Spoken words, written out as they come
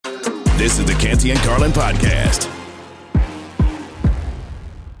This is the Canty and Carlin Podcast.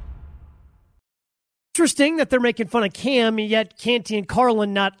 Interesting that they're making fun of Cam, yet Canty and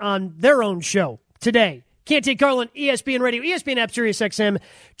Carlin not on their own show today. Canty and Carlin, ESPN Radio, ESPN app, Sirius XM,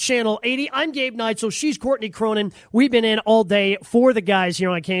 Channel 80. I'm Gabe Neitzel. She's Courtney Cronin. We've been in all day for the guys here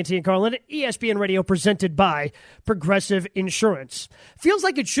on Canty and Carlin. ESPN Radio presented by Progressive Insurance. Feels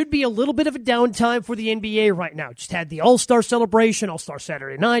like it should be a little bit of a downtime for the NBA right now. Just had the All-Star celebration, All-Star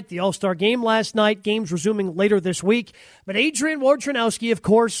Saturday night, the All-Star game last night, games resuming later this week. But Adrian Wojnarowski, of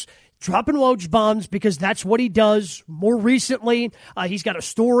course, dropping Woj bombs because that's what he does. More recently, he's got a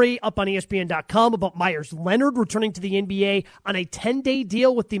story up on ESPN.com about Myers Leonard returning to the NBA on a 10-day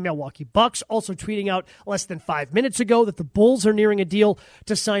deal with the Milwaukee Bucks. Also tweeting out less than 5 minutes ago that the Bulls are nearing a deal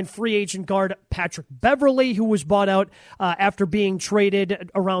to sign free agent guard Patrick Beverley, who was bought out after being traded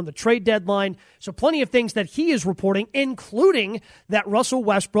around the trade deadline. So plenty of things that he is reporting, including that Russell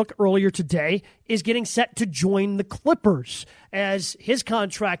Westbrook earlier today is getting set to join the Clippers as his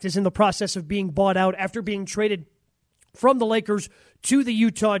contract is in the process of being bought out after being traded from the Lakers to the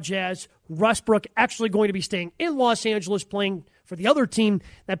Utah Jazz. Westbrook actually going to be staying in Los Angeles, playing for the other team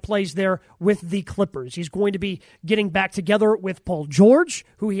that plays there with the Clippers. He's going to be getting back together with Paul George,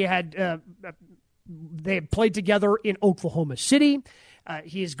 who he had they had played together in Oklahoma City.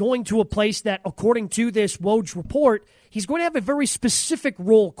 He is going to a place that, according to this Woj report, he's going to have a very specific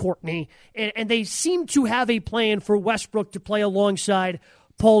role, Courtney, and they seem to have a plan for Westbrook to play alongside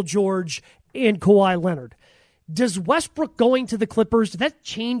Paul George and Kawhi Leonard. Does Westbrook going to the Clippers, does that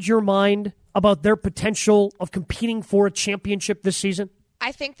change your mind about their potential of competing for a championship this season?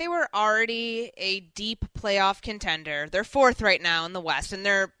 I think they were already a deep playoff contender. They're fourth right now in the West, and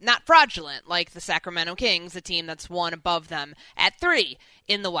they're not fraudulent like the Sacramento Kings, the team that's one above them at 3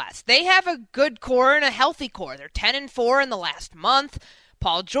 in the West. They have a good core and a healthy core. They're 10-4 in the last month.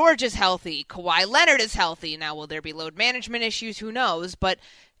 Paul George is healthy. Kawhi Leonard is healthy. Now, will there be load management issues? Who knows? But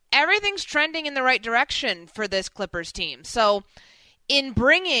everything's trending in the right direction for this Clippers team. So in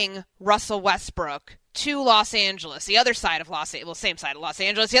bringing Russell Westbrook to Los Angeles, the other side of Los Angeles, well, same side of Los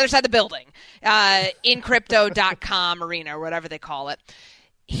Angeles, the other side of the building, in crypto.com arena or whatever they call it,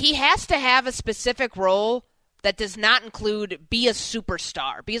 he has to have a specific role that does not include be a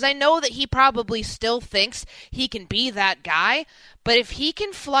superstar, because I know that he probably still thinks he can be that guy, but if he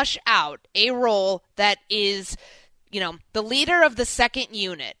can flush out a role that is, the leader of the second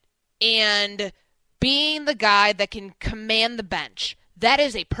unit and being the guy that can command the bench, that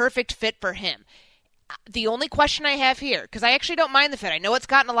is a perfect fit for him. The only question I have here, because I actually don't mind the fit, I know it's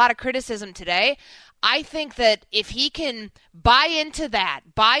gotten a lot of criticism today, I think that if he can buy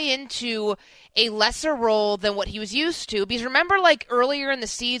into a lesser role than what he was used to, because remember, like earlier in the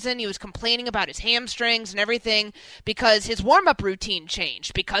season, he was complaining about his hamstrings and everything because his warm-up routine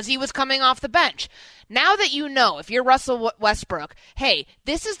changed, because he was coming off the bench. Now that you know, if you're Russell Westbrook, hey,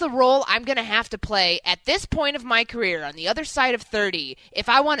 this is the role I'm going to have to play at this point of my career on the other side of 30 if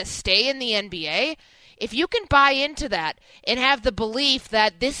I want to stay in the NBA. If you can buy into that and have the belief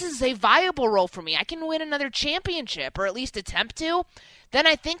that this is a viable role for me, I can win another championship or at least attempt to, then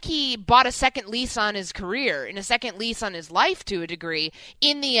I think he bought a second lease on his career and a second lease on his life to a degree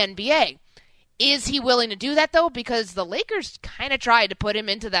in the NBA. Is he willing to do that, though? Because the Lakers kind of tried to put him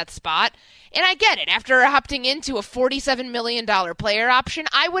into that spot. And I get it. After opting into a $47 million player option,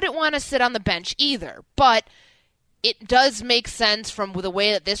 I wouldn't want to sit on the bench either. But it does make sense from the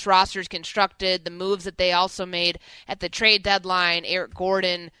way that this roster is constructed, the moves that they also made at the trade deadline, Eric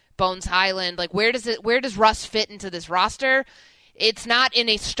Gordon, Bones Highland. Like, where does Russ fit into this roster? It's not in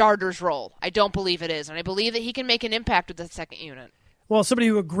a starter's role. I don't believe it is. And I believe that he can make an impact with the second unit. Well, somebody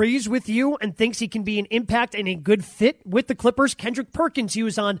who agrees with you and thinks he can be an impact and a good fit with the Clippers, Kendrick Perkins. He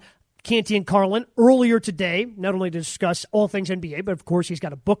was on Canty and Carlin earlier today, not only to discuss all things NBA, but of course he's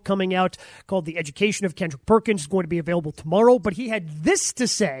got a book coming out called The Education of Kendrick Perkins. It's going to be available tomorrow, but he had this to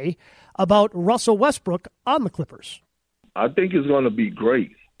say about Russell Westbrook on the Clippers. I think it's going to be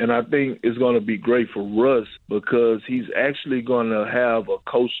great. And I think it's going to be great for Russ because he's actually going to have a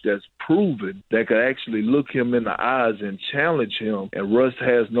coach that's proven that could actually look him in the eyes and challenge him. And Russ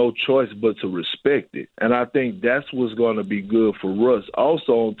has no choice but to respect it. And I think that's what's going to be good for Russ.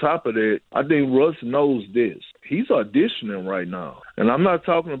 Also, on top of that, I think Russ knows this. He's auditioning right now. And I'm not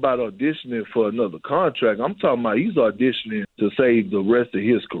talking about auditioning for another contract. I'm talking about he's auditioning to save the rest of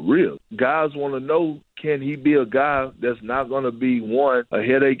his career. Guys want to know, can he be a guy that's not going to be, 1, a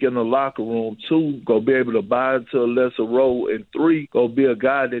headache in the locker room, 2, go be able to buy into a lesser role, and 3, go be a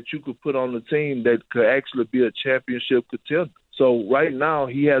guy that you could put on the team that could actually be a championship contender. So right now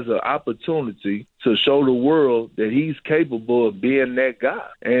he has an opportunity to show the world that he's capable of being that guy.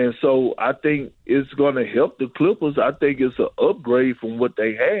 And so I think it's going to help the Clippers. I think it's an upgrade from what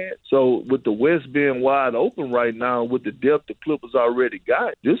they had. So with the West being wide open right now, with the depth the Clippers already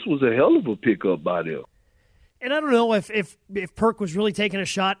got, this was a hell of a pickup by them. And I don't know if Perk was really taking a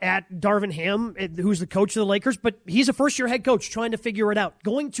shot at Darvin Ham, who's the coach of the Lakers, but he's a first-year head coach trying to figure it out.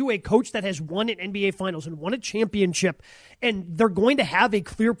 Going to a coach that has won an NBA Finals and won a championship, and they're going to have a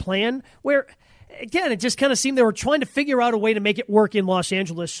clear plan where, again, it just kind of seemed they were trying to figure out a way to make it work in Los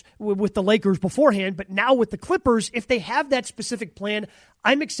Angeles with the Lakers beforehand, but now with the Clippers, if they have that specific plan,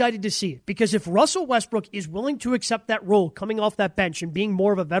 I'm excited to see it, because if Russell Westbrook is willing to accept that role coming off that bench and being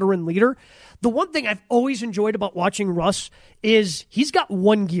more of a veteran leader, the one thing I've always enjoyed about watching Russ is he's got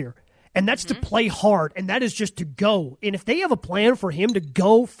one gear, and that's to play hard, and that is just to go. And if they have a plan for him to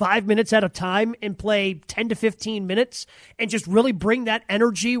go 5 minutes at a time and play 10 to 15 minutes and just really bring that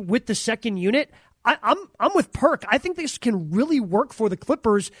energy with the second unit, I'm with Perk. I think this can really work for the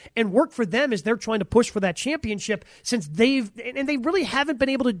Clippers and work for them as they're trying to push for that championship, since they really haven't been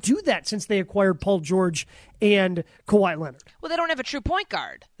able to do that since they acquired Paul George and Kawhi Leonard. Well, they don't have a true point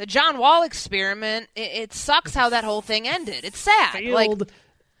guard. The John Wall experiment, it sucks how that whole thing ended. It's sad. Failed.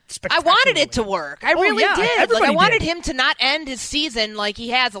 I wanted it to work. I really did. Like, I wanted him to not end his season like he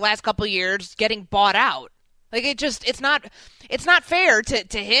has the last couple of years, getting bought out. Like, it's not fair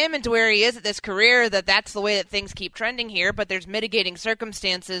to him and to where he is at this career that's the way that things keep trending here, but there's mitigating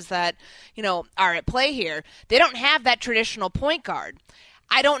circumstances that, are at play here. They don't have that traditional point guard.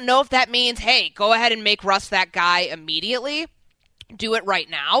 I don't know if that means, hey, go ahead and make Russ that guy immediately. Do it right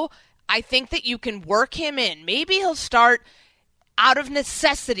now. I think that you can work him in. Maybe he'll start out of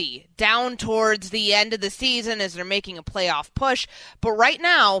necessity down towards the end of the season as they're making a playoff push. But right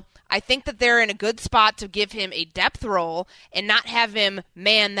now, I think that they're in a good spot to give him a depth role and not have him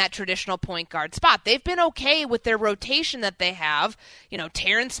man that traditional point guard spot. They've been okay with their rotation that they have.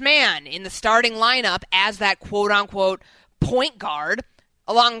 Terrence Mann in the starting lineup as that quote-unquote point guard,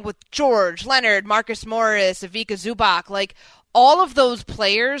 along with George, Leonard, Marcus Morris, Ivica Zubac. Like, all of those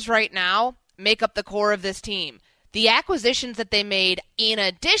players right now make up the core of this team. The acquisitions that they made in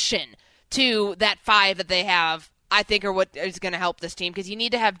addition to that five that they have, I think, are what is going to help this team, because you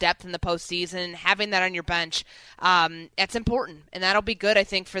need to have depth in the postseason. Having that on your bench, that's important, and that'll be good, I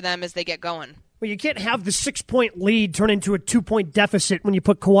think, for them as they get going. Well, you can't have the 6-point lead turn into a 2-point deficit when you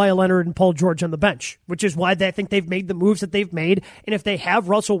put Kawhi Leonard and Paul George on the bench, which is why I think they've made the moves that they've made. And if they have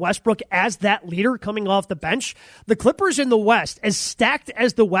Russell Westbrook as that leader coming off the bench, the Clippers in the West, as stacked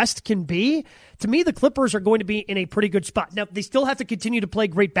as the West can be, to me, the Clippers are going to be in a pretty good spot. Now, they still have to continue to play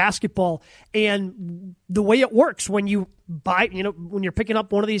great basketball, and the way it works when you buy, when you're picking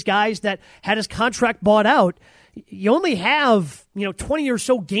up one of these guys that had his contract bought out, you only have, 20 or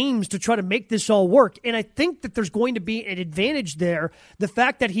so games to try to make this all work. And I think that there's going to be an advantage there. The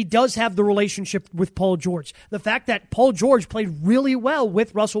fact that he does have the relationship with Paul George. The fact that Paul George played really well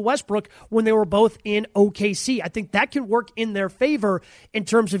with Russell Westbrook when they were both in OKC. I think that can work in their favor in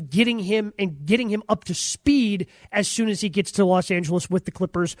terms of getting him up to speed as soon as he gets to Los Angeles with the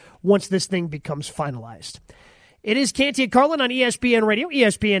Clippers once this thing becomes finalized. It is Canty and Carlin on ESPN Radio,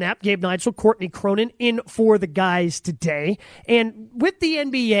 ESPN app. Gabe Neitzel, Courtney Cronin in for the guys today. And with the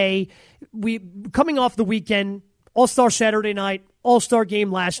NBA, we coming off the weekend, All-Star Saturday night, All-Star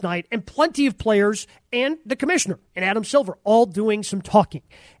game last night, and plenty of players and the commissioner and Adam Silver all doing some talking.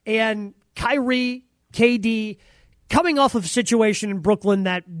 And Kyrie, KD, coming off of a situation in Brooklyn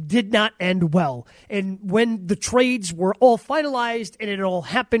that did not end well. And when the trades were all finalized and it all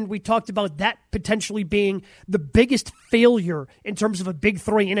happened, we talked about that potentially being the biggest failure in terms of a big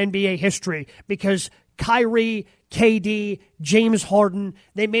three in NBA history, because Kyrie, KD, James Harden,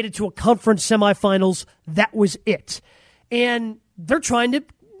 they made it to a conference semifinals. That was it. And they're trying to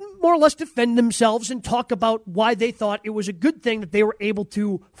more or less defend themselves and talk about why they thought it was a good thing that they were able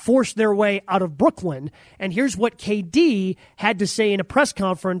to force their way out of Brooklyn. And here's what KD had to say in a press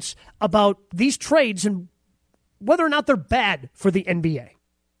conference about these trades and whether or not they're bad for the NBA.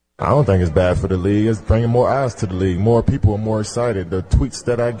 I don't think it's bad for the league. It's bringing more eyes to the league. More people are more excited. The tweets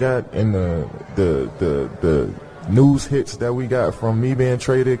that I got and the news hits that we got from me being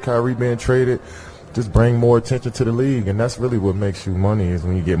traded, Kyrie being traded, just bring more attention to the league, and that's really what makes you money, is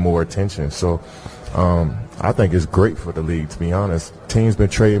when you get more attention. So I think it's great for the league, to be honest. Teams been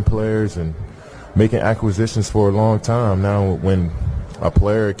trading players and making acquisitions for a long time. Now when a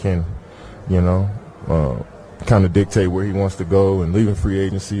player can, kind of dictate where he wants to go and leaving free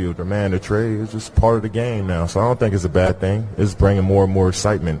agency or demand a trade, it's just part of the game now. So I don't think it's a bad thing. It's bringing more and more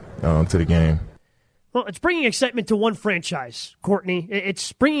excitement to the game. Well, it's bringing excitement to one franchise, Courtney.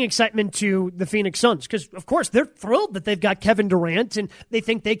 It's bringing excitement to the Phoenix Suns because, of course, they're thrilled that they've got Kevin Durant and they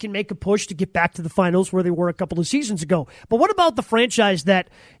think they can make a push to get back to the finals where they were a couple of seasons ago. But what about the franchise that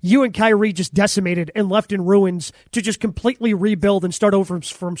you and Kyrie just decimated and left in ruins to just completely rebuild and start over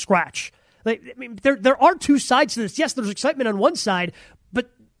from scratch? I mean, there are two sides to this. Yes, there's excitement on one side,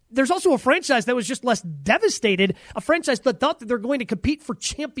 but there's also a franchise that was just less devastated, a franchise that thought that they're going to compete for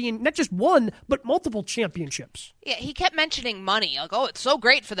not just one, but multiple championships. Yeah, he kept mentioning money. Like, oh, it's so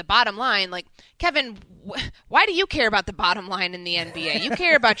great for the bottom line. Like, Kevin, why do you care about the bottom line in the NBA? You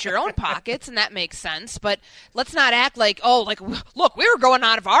care about your own pockets, and that makes sense. But let's not act like, look, we were going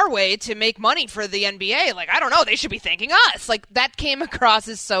out of our way to make money for the NBA. Like, I don't know, they should be thanking us. Like, that came across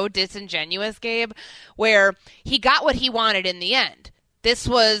as so disingenuous, Gabe, where he got what he wanted in the end. This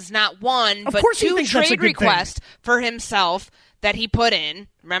was not one, but two trade requests for himself that he put in.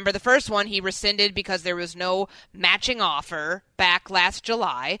 Remember, the first one he rescinded because there was no matching offer back last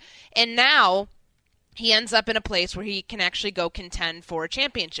July. And now he ends up in a place where he can actually go contend for a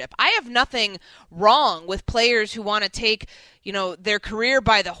championship. I have nothing wrong with players who want to take, their career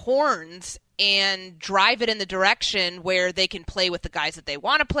by the horns and drive it in the direction where they can play with the guys that they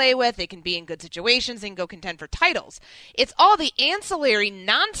want to play with, they can be in good situations, and go contend for titles. It's all the ancillary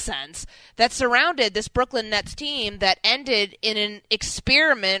nonsense that surrounded this Brooklyn Nets team that ended in an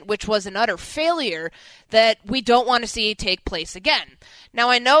experiment which was an utter failure that we don't want to see take place again. Now,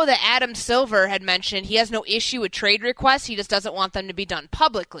 I know that Adam Silver had mentioned he has no issue with trade requests, he just doesn't want them to be done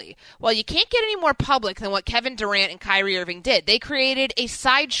publicly. Well, you can't get any more public than what Kevin Durant and Kyrie Irving did. They created a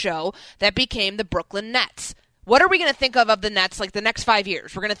sideshow that became the Brooklyn Nets. What are we going to think of the Nets like the next 5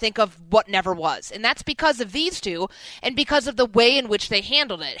 years? We're going to think of what never was. And that's because of these two and because of the way in which they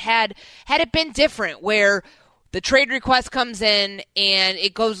handled it. Had it been different where the trade request comes in and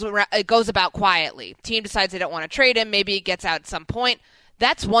it goes about quietly. Team decides they don't want to trade him. Maybe it gets out at some point.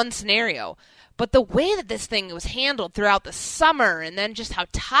 That's one scenario. But the way that this thing was handled throughout the summer and then just how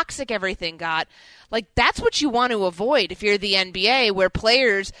toxic everything got, that's what you want to avoid if you're the NBA, where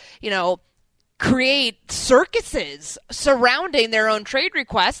players, create circuses surrounding their own trade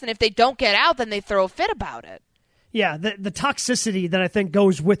requests. And if they don't get out, then they throw a fit about it. Yeah, the toxicity that I think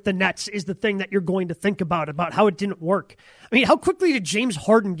goes with the Nets is the thing that you're going to think about how it didn't work. I mean, how quickly did James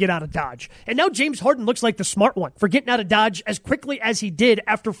Harden get out of Dodge? And now James Harden looks like the smart one for getting out of Dodge as quickly as he did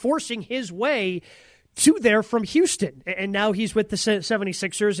after forcing his way to there from Houston. And now he's with the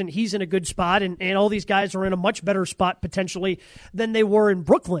 76ers, and he's in a good spot, and all these guys are in a much better spot potentially than they were in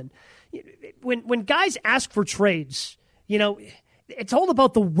Brooklyn. When guys ask for trades, it's all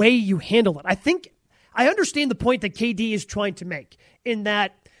about the way you handle it. I understand the point that KD is trying to make in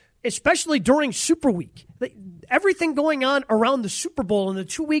that, especially during Super Week, everything going on around the Super Bowl and the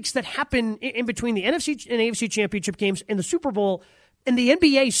 2 weeks that happen in between the NFC and AFC championship games and the Super Bowl, and the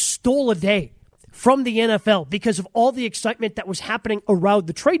NBA stole a day from the NFL because of all the excitement that was happening around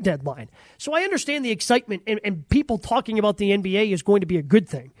the trade deadline. So I understand the excitement and people talking about the NBA is going to be a good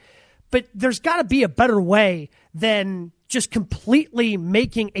thing. But there's got to be a better way than just completely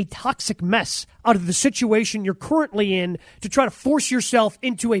making a toxic mess out of the situation you're currently in to try to force yourself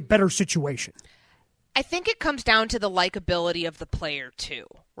into a better situation. I think it comes down to the likability of the player too,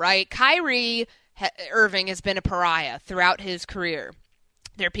 right? Kyrie Irving has been a pariah throughout his career.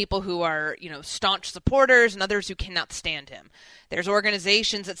 There are people who are, staunch supporters and others who cannot stand him. There's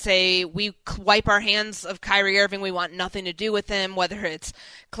organizations that say we wipe our hands of Kyrie Irving. We want nothing to do with him, whether it's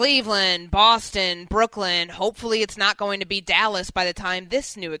Cleveland, Boston, Brooklyn. Hopefully it's not going to be Dallas by the time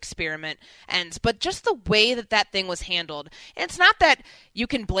this new experiment ends. But just the way that thing was handled. And it's not that you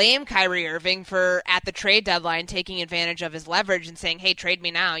can blame Kyrie Irving for, at the trade deadline, taking advantage of his leverage and saying, hey, trade me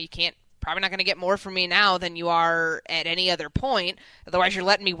now. You can't. Probably not going to get more from me now than you are at any other point. Otherwise, you're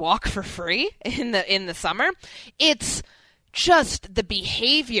letting me walk for free in the summer. It's just the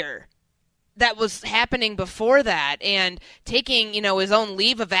behavior that was happening before that, and taking his own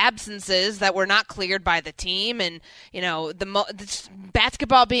leave of absences that were not cleared by the team, and the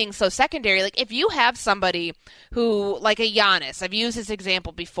basketball being so secondary. Like, if you have somebody who, like a Giannis, I've used this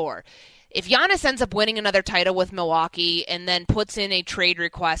example before. If Giannis ends up winning another title with Milwaukee and then puts in a trade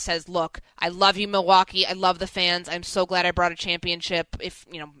request, says, look, I love you, Milwaukee. I love the fans. I'm so glad I brought a championship,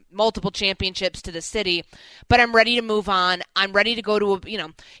 multiple championships to the city, but I'm ready to move on. I'm ready to go to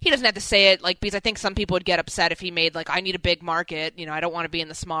he doesn't have to say it because I think some people would get upset if he made I need a big market. I don't want to be in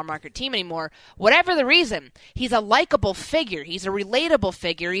the small market team anymore. Whatever the reason, he's a likable figure. He's a relatable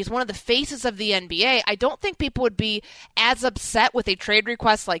figure. He's one of the faces of the NBA. I don't think people would be as upset with a trade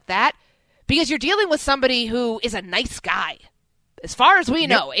request like that, because you're dealing with somebody who is a nice guy. as far as we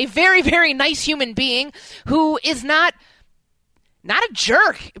know, a very, very nice human being who is not a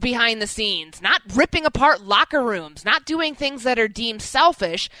jerk behind the scenes, not ripping apart locker rooms, not doing things that are deemed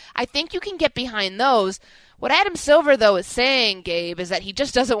selfish. I think you can get behind those. What Adam Silver, though, is saying, Gabe, is that he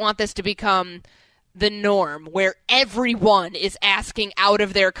just doesn't want this to become the norm where everyone is asking out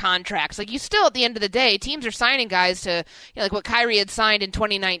of their contracts. Like, you still, at the end of the day, teams are signing guys to, like what Kyrie had signed in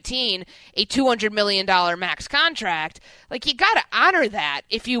 2019, a $200 million max contract. Like, you got to honor that.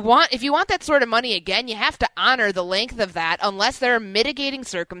 If you want that sort of money again, you have to honor the length of that, unless there are mitigating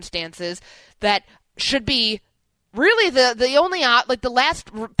circumstances that should be really the only, like, the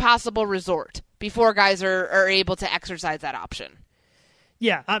last possible resort before guys are able to exercise that option.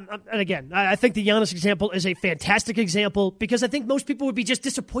 Yeah, and again, I think the Giannis example is a fantastic example because I think most people would be just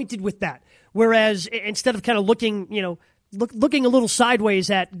disappointed with that. Whereas instead of kind of looking a little sideways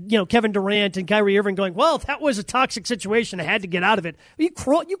at, Kevin Durant and Kyrie Irving going, well, that was a toxic situation, I had to get out of it.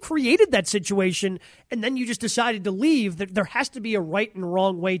 You created that situation, and then you just decided to leave. There has to be a right and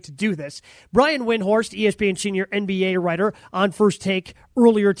wrong way to do this. Brian Windhorst, ESPN senior NBA writer, on First Take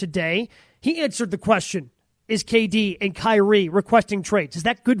earlier today, he answered the question, is KD and Kyrie requesting trades? Is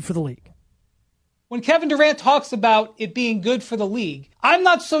that good for the league? When Kevin Durant talks about it being good for the league, I'm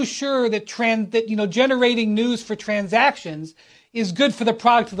not so sure that generating news for transactions is good for the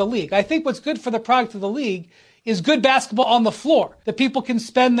product of the league. I think what's good for the product of the league is good basketball on the floor, that people can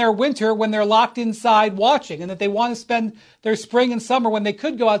spend their winter when they're locked inside watching, and that they want to spend their spring and summer when they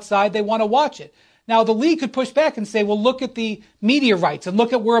could go outside, they want to watch it. Now, the league could push back and say, well, look at the media rights and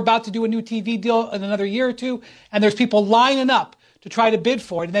look at we're about to do a new TV deal in another year or two, and there's people lining up to try to bid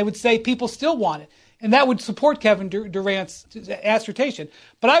for it. And they would say people still want it. And that would support Kevin Durant's assertion.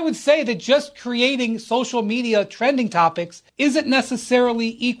 But I would say that just creating social media trending topics isn't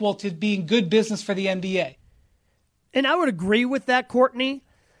necessarily equal to being good business for the NBA. And I would agree with that, Courtney.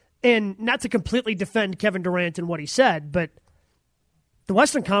 And not to completely defend Kevin Durant and what he said, but the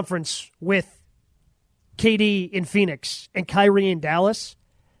Western Conference with KD in Phoenix and Kyrie in Dallas,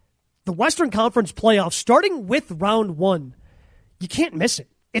 the Western Conference playoffs, starting with round one, you can't miss it.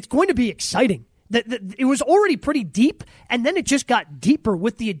 It's going to be exciting. It was already pretty deep, and then it just got deeper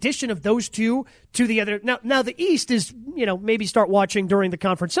with the addition of those two to the other. Now the East is, maybe start watching during the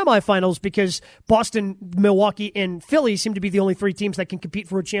conference semifinals because Boston, Milwaukee, and Philly seem to be the only three teams that can compete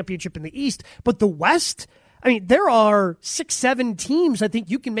for a championship in the East. But the West, there are 6-7 teams I think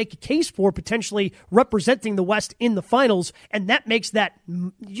you can make a case for potentially representing the West in the finals, and that makes that,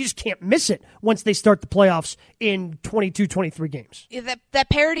 you just can't miss it once they start the playoffs in 22, 23 games. Yeah, that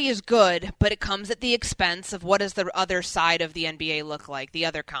parity is good, but it comes at the expense of what does the other side of the NBA look like, the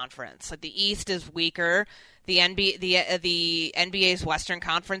other conference. Like, the East is weaker. The NBA's Western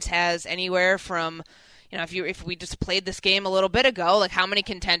Conference has anywhere from, if we just played this game a little bit ago, like how many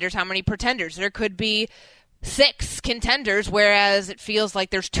contenders, how many pretenders? There could be 6 contenders, whereas it feels like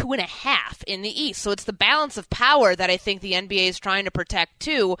there's 2.5 in the East. So it's the balance of power that I think the NBA is trying to protect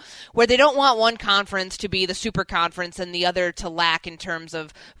too, where they don't want one conference to be the super conference and the other to lack in terms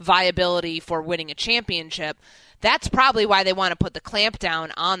of viability for winning a championship. That's probably why they want to put the clamp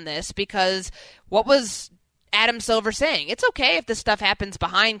down on this, because what was Adam Silver saying? It's okay if this stuff happens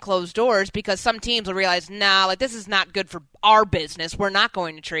behind closed doors, because some teams will realize, this is not good for our business. We're not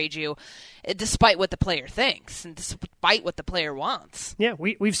going to trade you, despite what the player thinks and despite what the player wants. Yeah,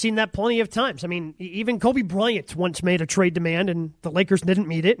 we've seen that plenty of times. Even Kobe Bryant once made a trade demand, and the Lakers didn't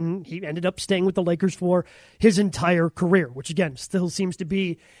meet it, and he ended up staying with the Lakers for his entire career, which, again, still seems to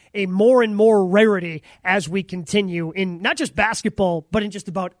be a more and more rarity as we continue in not just basketball, but in just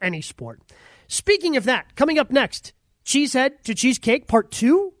about any sport. Speaking of that, coming up next, Cheesehead to Cheesecake Part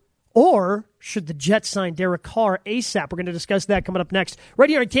 2, or should the Jets sign Derek Carr ASAP? We're going to discuss that coming up next, right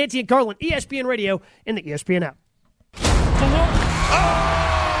here on Canty and Carlin, ESPN Radio, and the ESPN app.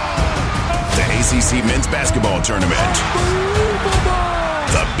 The ACC Men's Basketball Tournament.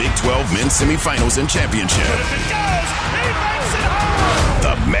 The Big 12 Men's Semifinals and Championship.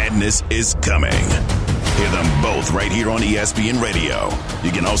 The madness is coming. Hear them both right here on ESPN Radio.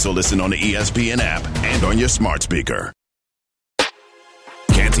 You can also listen on the ESPN app and on your smart speaker.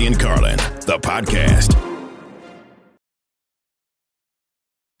 Canty and Carlin, the podcast.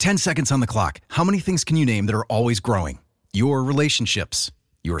 10 seconds on the clock. How many things can you name that are always growing? Your relationships,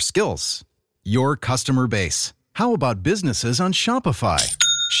 your skills, your customer base. How about businesses on Shopify?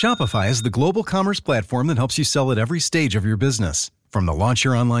 Shopify is the global commerce platform that helps you sell at every stage of your business. From the launch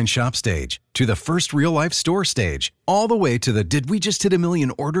your online shop stage, to the first real-life store stage, all the way to the did we just hit 1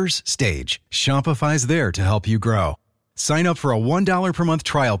 million orders stage, Shopify's there to help you grow. Sign up for a $1 per month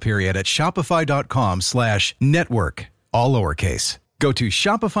trial period at shopify.com/network. all lowercase. Go to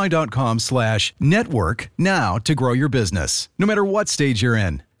shopify.com/network now to grow your business, no matter what stage you're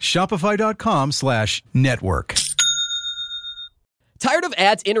in. Shopify.com/network. Tired of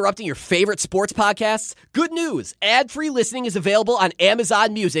ads interrupting your favorite sports podcasts? Good news! Ad-free listening is available on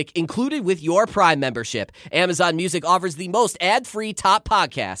Amazon Music, included with your Prime membership. Amazon Music offers the most ad-free top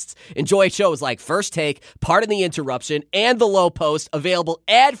podcasts. Enjoy shows like First Take, Pardon the Interruption, and The Low Post, available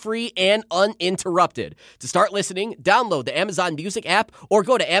ad-free and uninterrupted. To start listening, download the Amazon Music app or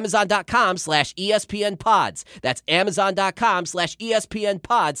go to amazon.com/ESPN Pods. That's amazon.com/ESPN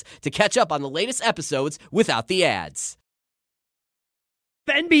Pods to catch up on the latest episodes without the ads.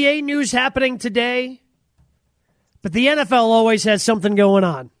 NBA news happening today, but the NFL always has something going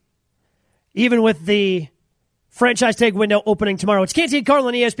on. Even with the franchise tag window opening tomorrow. It's Canty and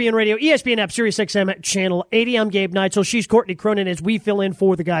Carlin, ESPN Radio, ESPN app, SiriusXM, Channel 80. I'm Gabe Neitzel. She's Courtney Cronin as we fill in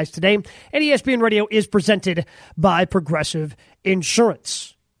for the guys today. And ESPN Radio is presented by Progressive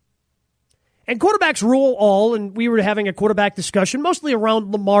Insurance. And quarterbacks rule all, and we were having a quarterback discussion mostly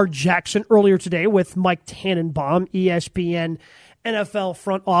around Lamar Jackson earlier today with Mike Tannenbaum, ESPN NFL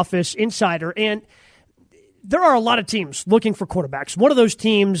front office insider. And there are a lot of teams looking for quarterbacks. One of those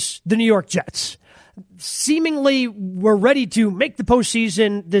teams, the New York Jets, seemingly were ready to make the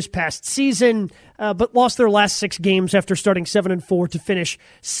postseason this past season, but lost their last 6 games after starting 7-4 to finish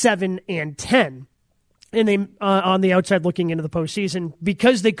 7-10. And they on the outside looking into the postseason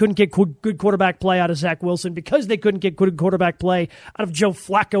because they couldn't get good quarterback play out of Zach Wilson, because they couldn't get good quarterback play out of Joe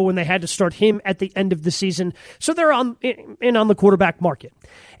Flacco when they had to start him at the end of the season. So they're on the quarterback market.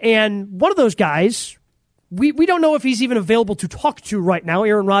 And one of those guys, we don't know if he's even available to talk to right now.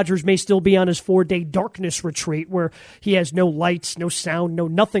 Aaron Rodgers may still be on his 4-day darkness retreat where he has no lights, no sound, no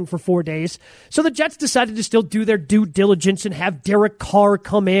nothing for 4 days. So the Jets decided to still do their due diligence and have Derek Carr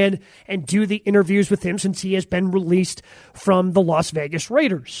come in and do the interviews with him since he has been released from the Las Vegas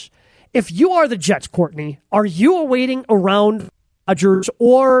Raiders. If you are the Jets, Courtney, are you awaiting around Rodgers,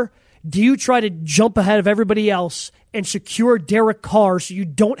 or do you try to jump ahead of everybody else and secure Derek Carr so you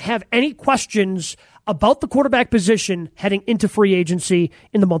don't have any questions about the quarterback position heading into free agency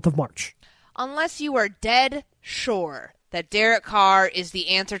in the month of March? Unless you are dead sure that Derek Carr is the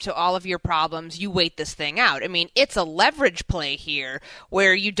answer to all of your problems, you wait this thing out. I mean, it's a leverage play here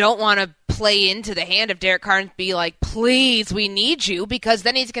where you don't want to play into the hand of Derek Carr and be like, please, we need you, because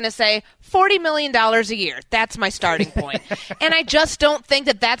then he's going to say $40 million a year. That's my starting point. And I just don't think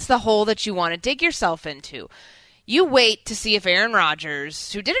that that's the hole that you want to dig yourself into. You wait to see if Aaron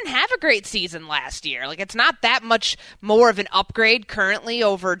Rodgers, who didn't have a great season last year, like it's not that much more of an upgrade currently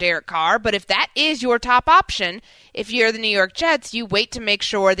over Derek Carr, but if that is your top option, if you're the New York Jets, you wait to make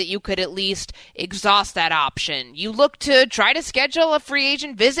sure that you could at least exhaust that option. You look to try to schedule a free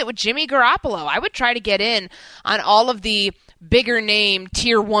agent visit with Jimmy Garoppolo. I would try to get in on all of the bigger name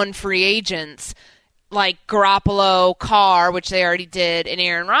tier 1 free agents like Garoppolo, Carr, which they already did, and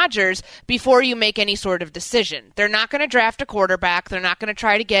Aaron Rodgers, before you make any sort of decision. They're not going to draft a quarterback. They're not going to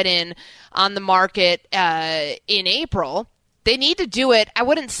try to get in on the market in April. They need to do it, I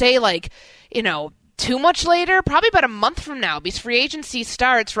wouldn't say too much later, probably about a month from now, because free agency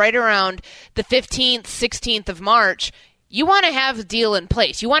starts right around the 15th, 16th of March. You want to have a deal in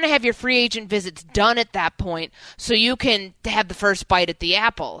place. You want to have your free agent visits done at that point so you can have the first bite at the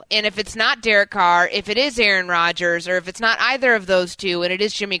apple. And if it's not Derek Carr, if it is Aaron Rodgers, or if it's not either of those two and it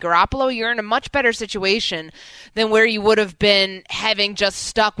is Jimmy Garoppolo, you're in a much better situation than where you would have been having just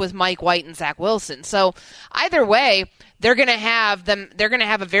stuck with Mike White and Zach Wilson. So either way, they're going to have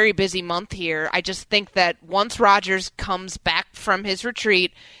a very busy month here. I just think that once Rodgers comes back from his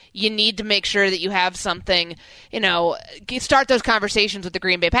retreat, you need to make sure that you have something, start those conversations with the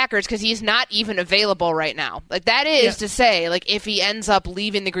Green Bay Packers, because he's not even available right now. Like, that is to say, like, if he ends up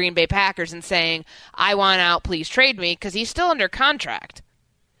leaving the Green Bay Packers and saying, I want out, please trade me, because he's still under contract.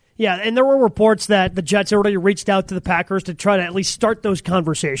 Yeah, and there were reports that the Jets already reached out to the Packers to try to at least start those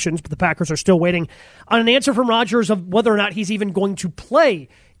conversations, but the Packers are still waiting on an answer from Rodgers of whether or not he's even going to play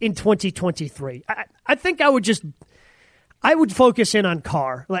in 2023. I think I would focus in on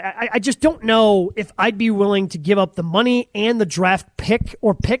Carr. Like, I just don't know if I'd be willing to give up the money and the draft pick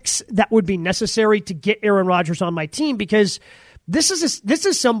or picks that would be necessary to get Aaron Rodgers on my team, because this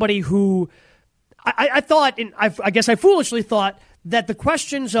is somebody who I thought, and I guess I foolishly thought, that the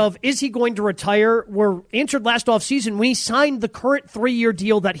questions of is he going to retire were answered last offseason when he signed the current 3-year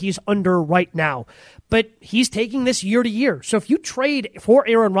deal that he's under right now. But he's taking this year to year. So if you trade for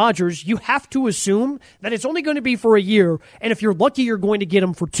Aaron Rodgers, you have to assume that it's only going to be for a year. And if you're lucky, you're going to get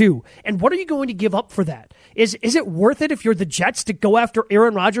him for 2. And what are you going to give up for that? Is it worth it if you're the Jets to go after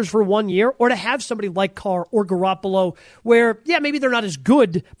Aaron Rodgers for 1 year, or to have somebody like Carr or Garoppolo where, yeah, maybe they're not as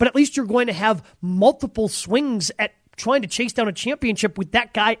good, but at least you're going to have multiple swings at trying to chase down a championship with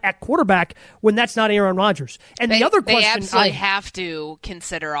that guy at quarterback when that's not Aaron Rodgers. And the other question, they absolutely have to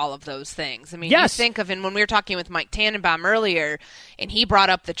consider all of those things. I mean, yes. You think of, and when we were talking with Mike Tannenbaum earlier, and he brought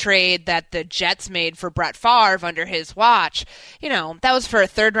up the trade that the Jets made for Brett Favre under his watch, that was for a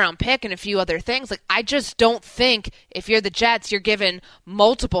 3rd-round pick and a few other things. Like, I just don't think if you're the Jets, you're given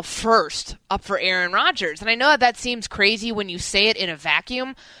multiple first up for Aaron Rodgers. And I know that seems crazy when you say it in a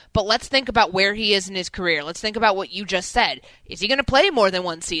vacuum, but let's think about where he is in his career. Let's think about what you just said. Is he going to play more than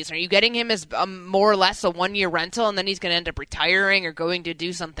one season? Are you getting him as more or less a 1-year rental, and then he's going to end up retiring or going to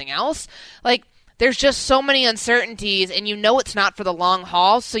do something else? Like, there's just so many uncertainties, and it's not for the long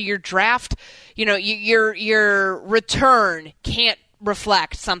haul. So your draft, your return can't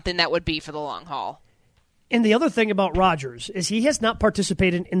reflect something that would be for the long haul. And the other thing about Rodgers is he has not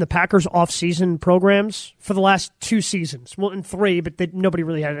participated in the Packers off-season programs for the last 2 seasons. Well, in 3, but nobody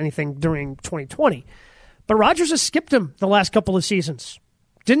really had anything during 2020. But Rodgers has skipped him the last couple of seasons.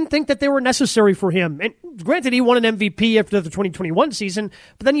 Didn't think that they were necessary for him. And granted, he won an MVP after the 2021 season,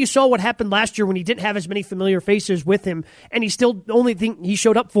 but then you saw what happened last year when he didn't have as many familiar faces with him, and the only thing he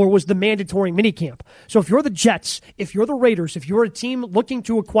showed up for was the mandatory minicamp. So if you're the Jets, if you're the Raiders, if you're a team looking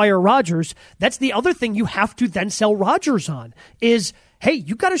to acquire Rodgers, that's the other thing you have to then sell Rodgers on is, hey,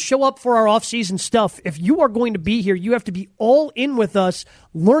 you got to show up for our offseason stuff. If you are going to be here, you have to be all in with us,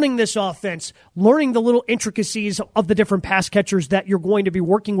 learning this offense, learning the little intricacies of the different pass catchers that you're going to be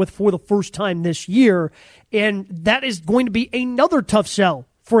working with for the first time this year. And that is going to be another tough sell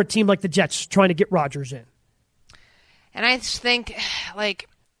for a team like the Jets trying to get Rodgers in. And I just think,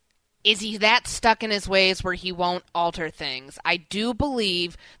 is he that stuck in his ways where he won't alter things? I do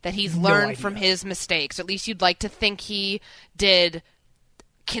believe that he's learned from his mistakes. At least you'd like to think he did,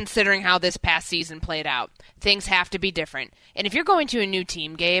 considering how this past season played out. Things have to be different. And if you're going to a new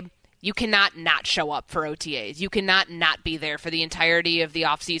team, Gabe, you cannot not show up for OTAs. You cannot not be there for the entirety of the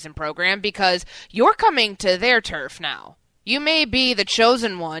offseason program because you're coming to their turf now. You may be the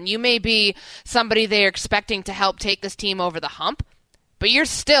chosen one. You may be somebody they're expecting to help take this team over the hump, but you're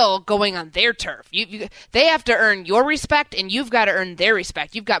still going on their turf. They have to earn your respect, and you've got to earn their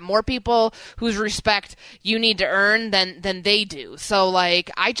respect. You've got more people whose respect you need to earn than they do. So,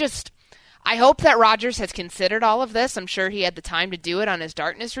 I hope that Rodgers has considered all of this. I'm sure he had the time to do it on his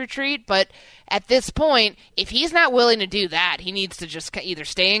darkness retreat, but at this point, if he's not willing to do that, he needs to just either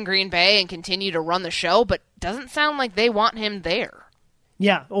stay in Green Bay and continue to run the show, but doesn't sound like they want him there.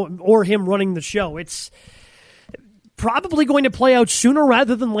 Yeah, or him running the show. It's probably going to play out sooner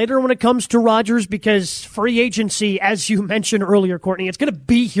rather than later when it comes to Rodgers because free agency, as you mentioned earlier, Courtney, it's going to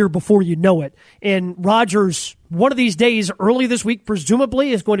be here before you know it. And Rodgers, one of these days, early this week,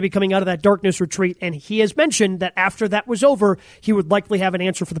 presumably, is going to be coming out of that darkness retreat. And he has mentioned that after that was over, he would likely have an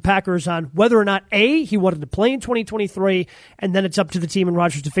answer for the Packers on whether or not, A, he wanted to play in 2023, and then it's up to the team and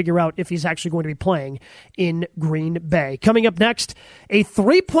Rodgers to figure out if he's actually going to be playing in Green Bay. Coming up next, a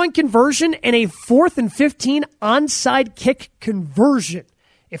 3-point conversion and a 4th and 15 onside kick conversion.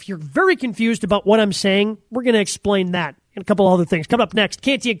 If you're very confused about what I'm saying, we're going to explain that and a couple other things. Coming up next,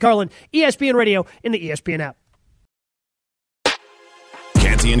 Canty and Carlin, ESPN Radio, in the ESPN app.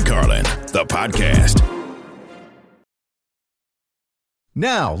 Canty and Carlin, the podcast.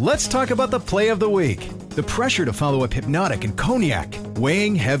 Now, let's talk about the play of the week. The pressure to follow up Hypnotic and Cognac,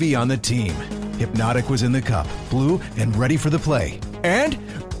 weighing heavy on the team. Hypnotic was in the cup, blue, and ready for the play. And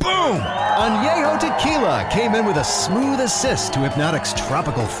boom! Añejo Tequila came in with a smooth assist to Hypnotic's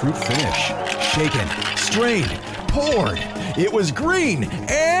tropical fruit finish. Shaken, strained, poured. It was green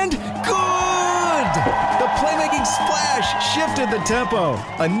and good! The playmaking splash shifted the tempo.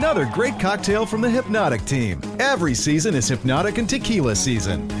 Another great cocktail from the Hypnotic team. Every season is Hypnotic and Tequila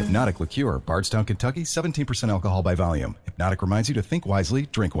season. Hypnotic Liqueur, Bardstown, Kentucky, 17% alcohol by volume. Hypnotic reminds you to think wisely,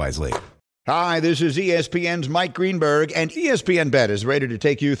 drink wisely. Hi, this is ESPN's Mike Greenberg, and ESPN Bet is ready to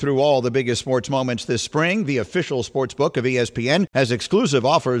take you through all the biggest sports moments this spring. The official sports book of ESPN has exclusive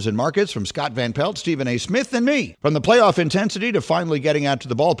offers and markets from Scott Van Pelt, Stephen A. Smith, and me. From the playoff intensity to finally getting out to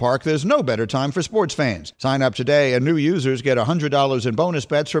the ballpark, there's no better time for sports fans. Sign up today, and new users get $100 in bonus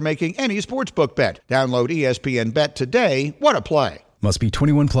bets for making any sportsbook bet. Download ESPN Bet today. What a play. Must be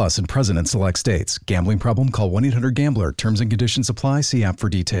 21 plus and present in select states. Gambling problem? Call 1-800-GAMBLER. Terms and conditions apply. See app for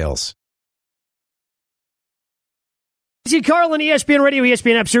details. See Carlin, ESPN Radio,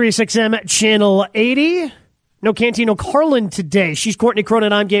 ESPN app, Sirius XM, Channel 80. No Canty, no Carlin today. She's Courtney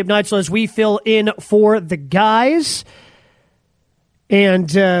Cronin. I'm Gabe Neitzel as we fill in for the guys.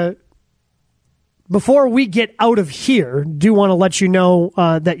 And before we get out of here, do want to let you know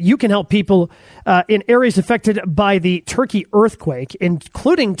that you can help people in areas affected by the Turkey earthquake,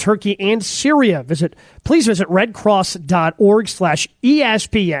 including Turkey and Syria. Please visit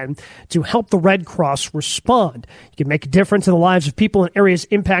redcross.org/ESPN to help the Red Cross respond. You can make a difference in the lives of people in areas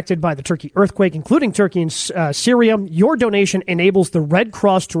impacted by the Turkey earthquake, including Turkey and Syria. Your donation enables the Red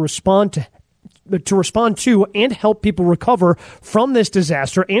Cross to respond to and help people recover from this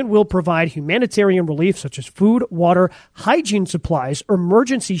disaster, and will provide humanitarian relief such as food, water, hygiene supplies,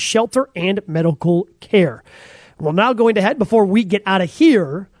 emergency shelter, and medical care. We're now going to head, before we get out of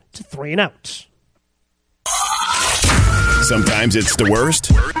here, to 3 and Out. Sometimes it's the worst.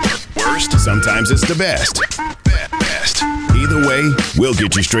 Sometimes it's the best. Either way, we'll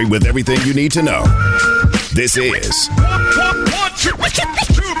get you straight with everything you need to know. This is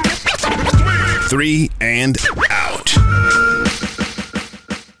 3 and Out.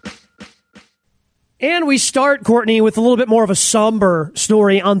 And we start, Courtney, with a little bit more of a somber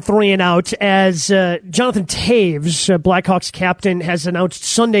story on 3 and Out, as Jonathan Toews, Blackhawks captain, has announced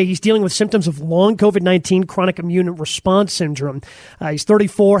Sunday he's dealing with symptoms of long COVID-19 chronic immune response syndrome. He's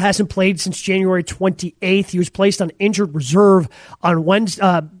 34, hasn't played since January 28th. He was placed on injured reserve on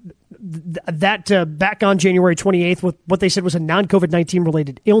Wednesday. Back on January 28th with what they said was a non-COVID-19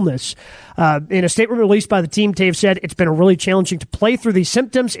 related illness. In a statement released by the team, Toews said, "It's been really challenging to play through these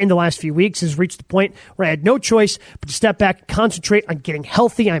symptoms in the last few weeks. Has reached the point where I had no choice but to step back and concentrate on getting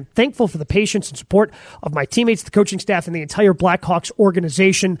healthy. I'm thankful for the patience and support of my teammates, the coaching staff, and the entire Blackhawks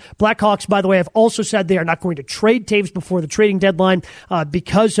organization." Blackhawks, by the way, have also said they are not going to trade Toews before the trading deadline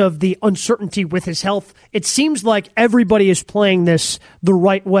because of the uncertainty with his health. It seems like everybody is playing this the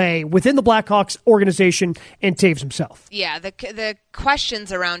right way within the Blackhawks organization and Toews himself. Yeah, the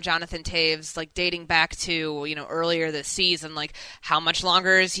questions around Jonathan Toews, like dating back to, earlier this season, like how much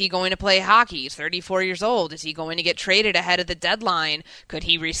longer is he going to play hockey? He's 34 years old. Is he going to get traded ahead of the deadline? Could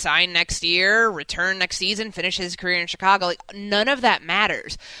he resign next year, return next season, finish his career in Chicago? Like, none of that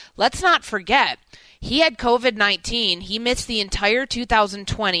matters. Let's not forget, he had COVID-19. He missed the entire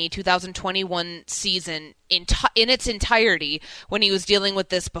 2020-2021 season in its entirety when he was dealing with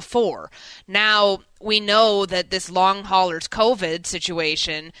this before. Now, we know that this long hauler's COVID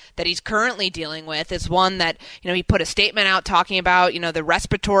situation that he's currently dealing with is one that, he put a statement out talking about, the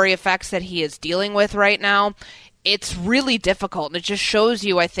respiratory effects that he is dealing with right now. It's really difficult, and it just shows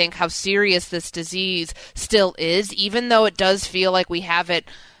you, I think, how serious this disease still is, even though it does feel like we have it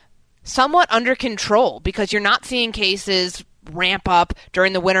somewhat under control, because you're not seeing cases ramp up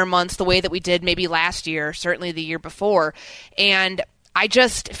during the winter months the way that we did maybe last year, certainly the year before. And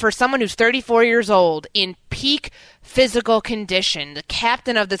for someone who's 34 years old, in peak physical condition, the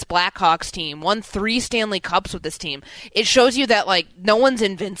captain of this Blackhawks team, won 3 Stanley Cups with this team, it shows you that, no one's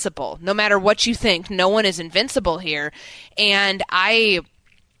invincible. No matter what you think, no one is invincible here. And I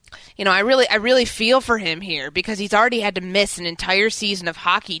really feel for him here, because he's already had to miss an entire season of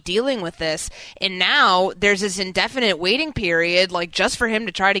hockey dealing with this, and now there's this indefinite waiting period, just for him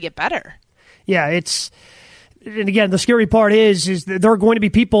to try to get better. Yeah, and again, the scary part is that there are going to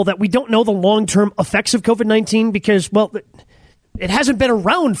be people that we don't know the long-term effects of COVID-19 because, it hasn't been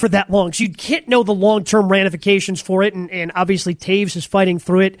around for that long, so you can't know the long-term ramifications for it, and obviously Toews is fighting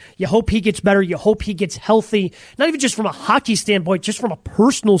through it. You hope he gets better. You hope he gets healthy, not even just from a hockey standpoint, just from a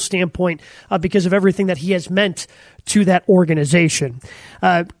personal standpoint, because of everything that he has meant to that organization.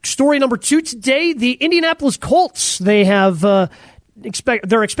 Story number 2 today, the Indianapolis Colts. They have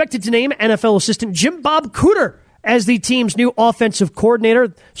they're expected to name NFL assistant Jim Bob Cooter as the team's new offensive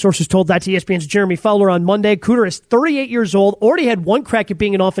coordinator. Sources told that to ESPN's Jeremy Fowler on Monday. Cooter is 38 years old, already had one crack at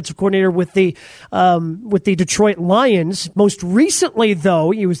being an offensive coordinator with the Detroit Lions. Most recently,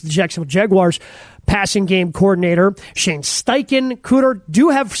 though, he was the Jacksonville Jaguars passing game coordinator. Shane Steichen, Cooter do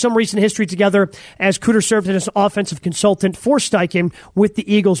have some recent history together, as Cooter served as an offensive consultant for Steichen with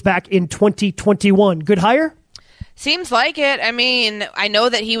the Eagles back in 2021. Good hire? Seems like it. I mean, I know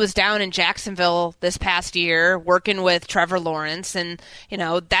that he was down in Jacksonville this past year working with Trevor Lawrence, and,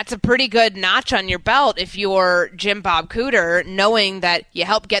 that's a pretty good notch on your belt if you're Jim Bob Cooter, knowing that you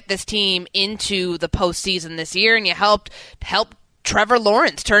helped get this team into the postseason this year, and you helped Trevor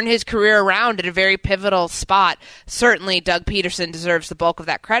Lawrence turn his career around at a very pivotal spot. Certainly Doug Peterson deserves the bulk of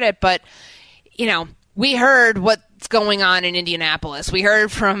that credit, but, we heard what what's going on in Indianapolis. We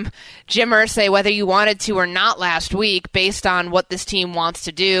heard from Jim Irsay whether you wanted to or not last week based on what this team wants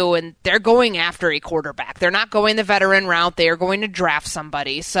to do, and they're going after a quarterback. They're not going the veteran route. They are going to draft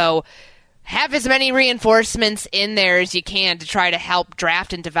somebody. So have as many reinforcements in there as you can to try to help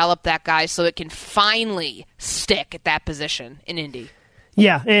draft and develop that guy so it can finally stick at that position in Indy.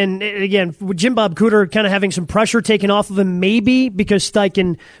 Yeah, and again, Jim Bob Cooter kind of having some pressure taken off of him, maybe, because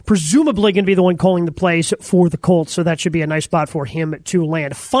Steichen presumably going to be the one calling the plays for the Colts, so that should be a nice spot for him to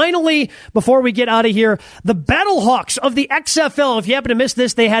land. Finally, before we get out of here, the Battlehawks of the XFL, if you happen to miss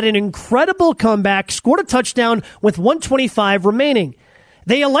this, they had an incredible comeback, scored a touchdown with 1:25 remaining.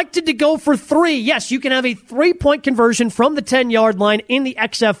 They elected to go for 3. Yes, you can have a 3-point conversion from the 10-yard line in the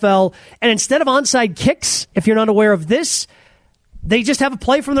XFL, and instead of onside kicks, if you're not aware of this, they just have a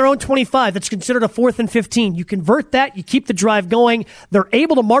play from their own 25 that's considered a 4th and 15. You convert that, you keep the drive going. They're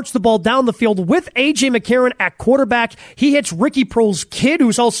able to march the ball down the field with A.J. McCarron at quarterback. He hits Ricky Proehl's kid,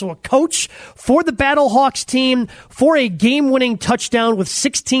 who's also a coach for the Battlehawks team, for a game-winning touchdown with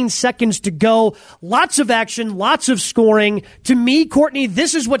 16 seconds to go. Lots of action, lots of scoring. To me, Courtney,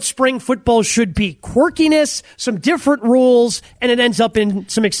 this is what spring football should be. Quirkiness, some different rules, and it ends up in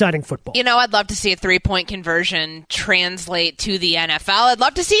some exciting football. You know, I'd love to see a 3-point conversion translate to the NFL. I'd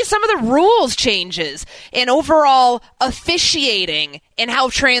love to see some of the rules changes in overall officiating and how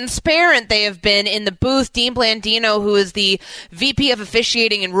transparent they have been in the booth. Dean Blandino, who is the VP of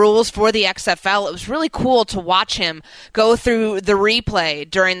officiating and rules for the XFL, it was really cool to watch him go through the replay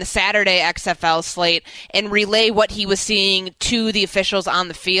during the Saturday XFL slate and relay what he was seeing to the officials on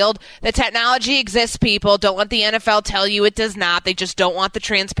the field. The technology exists, people. Don't let the NFL tell you it does not. They just don't want the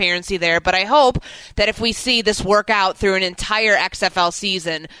transparency there. But I hope that if we see this work out through an entire XFL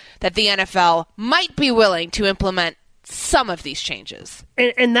season, that the NFL might be willing to implement some of these changes.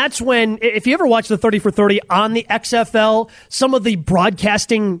 And that's when, if you ever watch the 30 for 30 on the XFL, some of the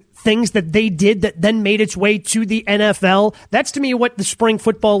broadcasting things that they did that then made its way to the NFL, that's to me what the spring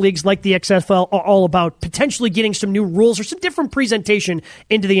football leagues like the XFL are all about, potentially getting some new rules or some different presentation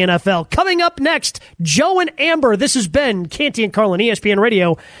into the NFL. Coming up next, Joe and Amber. This has been Canty and Carlin, ESPN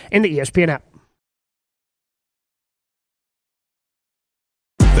Radio and the ESPN app.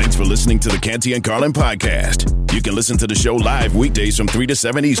 Thanks for listening to the Canty and Carlin podcast. You can listen to the show live weekdays from 3 to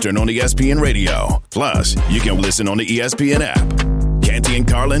 7 Eastern on ESPN Radio. Plus, you can listen on the ESPN app. Canty and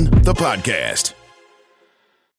Carlin, the podcast.